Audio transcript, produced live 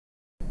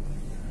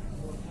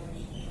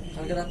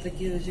কালকে রাত্রে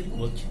কি হয়েছিল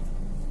বলছি,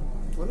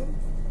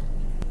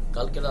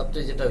 কালকে রাত্রে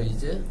যেটা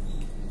হয়েছে,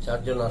 4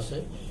 জন আসে,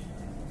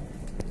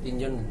 3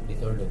 জন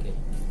ভিতরে ঢোকে,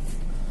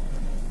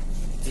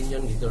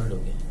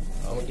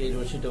 আমাকে এই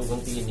রশিটা ওখান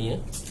থেকে নিয়ে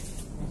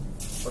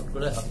ফট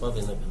করে হাত পা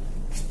বেঁধে ফেলে।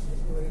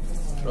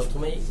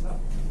 প্রথমেই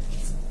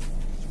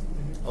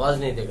আওয়াজ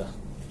নেই দেখা,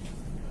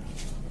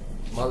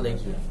 মাল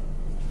দেখিয়ে,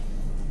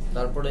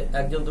 তারপরে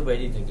একজন তো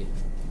বেরিয়ে থেকে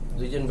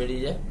 2 জন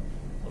বেরিয়ে যায়,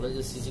 বলে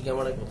যে সিসি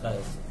ক্যামেরা কোথায়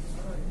আছে,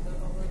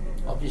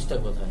 অফিসটা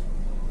কোথায়,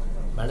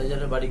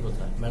 ম্যানেজারের বাড়ি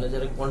কোথায়,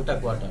 ম্যানেজারের কোনটা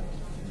কোয়ার্টার,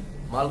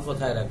 মাল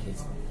কোথায় রাখে।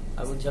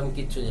 আমি বলছি আমি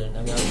কিচ্ছু জানি না,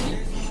 আমি আজকে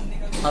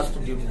ফার্স্ট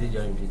ডিউটিতে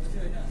জয়েন করছি,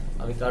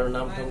 আমি কারোর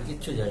নাম টাম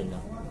কিচ্ছু জানি না।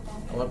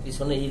 আমার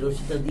পিছনে এই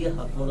রশিটা দিয়ে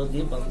হাত মোড়া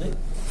দিয়ে বাঁধলে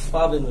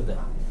পা বেঁধে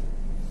দেয়,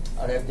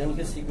 আর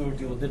একজনকে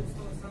সিকিউরিটি ওদের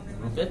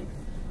গ্রুপের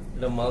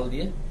এটা মাল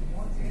দিয়ে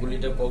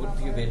গুলিটা পকেট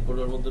থেকে বের করে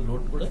ওর মধ্যে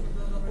লোড করে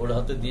ওর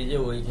হাতে দিয়ে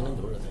যায়, ওইখানে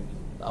ধরে থাকে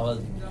আওয়াজ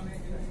দিবে।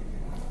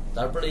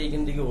 তারপরে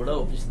এইখান থেকে ওরা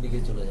অফিসের দিকে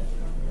চলে যায়।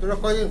 তোরা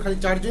কয়জন? খালি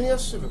 4 জনই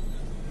আসছিল?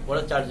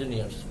 ওরা 4 জনই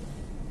আসছে।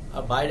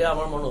 আর বাইরে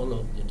আমার মনে হলো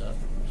যেটা,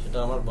 সেটা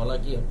আমার বলা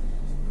কি,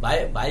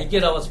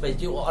 বাইকের আওয়াজ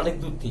পাইছি অনেক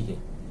দূর থেকে।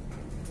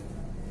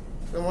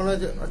 মনে হয়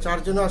 4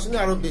 জন আসেনি,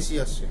 আরো বেশি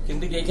আসছে।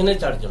 কিন্তু এখানে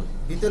 4 জন,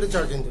 ভিতরে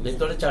 4 জন,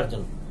 ভিতরে 4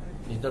 জন,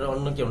 ভিতরে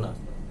অন্য কেউ না।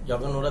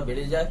 যখন ওরা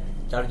বেরিয়ে যায়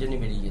 4 জনই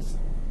বেরিয়ে গেছে।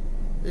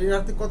 এই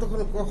রাতে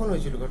কখন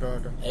হয়েছিল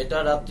ঘটনাটা? এটা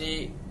রাত্রি,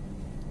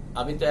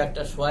 আমি তো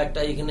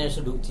 1:15 এখানে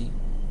এসে ঢুকছি,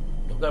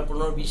 ঢোকার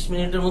 15-20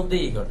 মিনিটের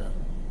মধ্যেই এই ঘটনা।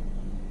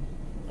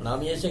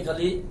 আমি এসে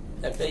খালি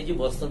একটা এই যে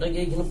বস্তাটাকে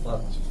এখানে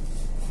পাচ্ছি,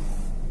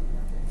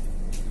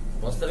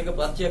 বস্তাটাকে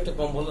পাচ্ছি, একটা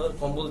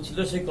কম্বল ছিল,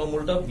 সেই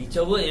কম্বলটা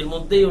বিছাবো, এর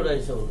মধ্যেই ওরা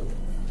এসে বললো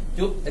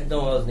চুপ, একদম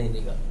আওয়াজ নেই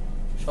দেখা,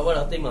 সবার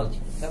হাতেই মাল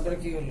ছিল। তারপরে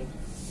কি হলো?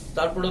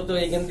 তারপরে তো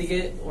এখান থেকে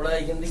ওরা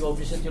এখান থেকে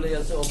অফিসে চলে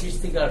যাচ্ছে, অফিস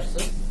থেকে আসছে,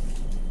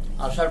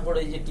 আসার পরে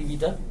এই যে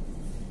টিভিটা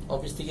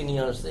অফিস থেকে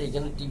নিয়ে আসছে,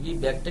 এখানে টিভি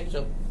ব্যাগটেক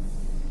সব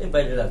এই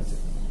বাইরে রাখছে।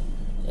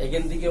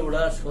 এখান থেকে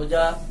ওরা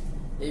সোজা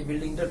এই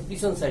বিল্ডিংটার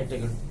পিছন সাইড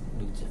থেকে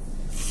ঢুকছে,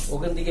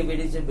 ওখান থেকে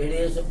বেরিয়েছে,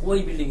 বেরিয়ে এসে ওই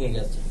বিল্ডিং এ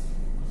গেছে,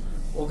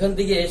 ওখান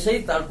থেকে এসেই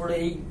তারপরে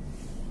এই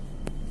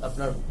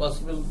আপনার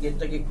পসিবল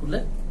গেটটাকে খুলে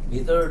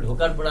ভিতরে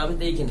ঢোকার পরে আমি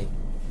তো এইখানে,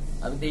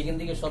 আমি তো এইখান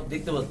থেকে সব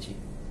দেখতে পাচ্ছি,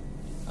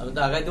 আমি তো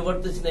আগাইতে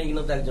পারতেছি না,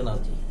 এখানে তো একজন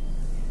আছে,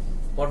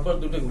 পরপর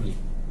 2টো গুলি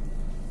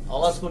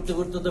আওয়াজ করতে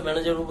করতে তো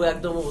ম্যানেজার বাবু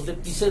একদম ওদের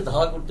পিছে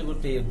ধাওয়া করতে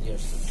করতে এগিয়ে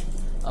আসছে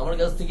আমার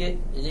কাছ থেকে।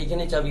 এই যে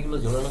এখানে চাবিগুলো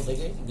ঝোলানো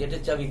থাকে,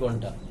 গেটের চাবি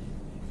কোনটা,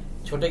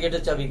 ছোট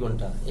গেটের চাবি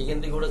কোনটা, এখান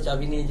থেকে ওরা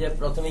চাবি নিয়ে যায়,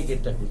 প্রথমেই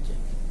গেটটা খুলছে,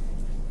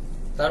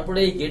 তারপরে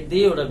এই গেট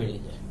দিয়ে ওরা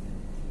বেরিয়ে যায়,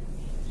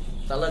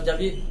 তালার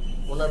চাবি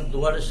ওনার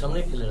দুয়ারের সামনে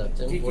ফেলে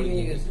রাখছে।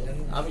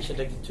 আমি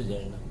সেটা কিচ্ছু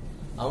জানি না,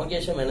 আমাকে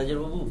এসে ম্যানেজার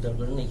বাবু উদ্ধার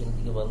করেন এখান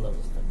থেকে বান্ধব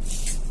অবস্থা।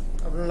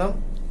 আপনার নাম?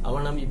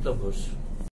 আমার নাম বিপ্লব ঘোষ।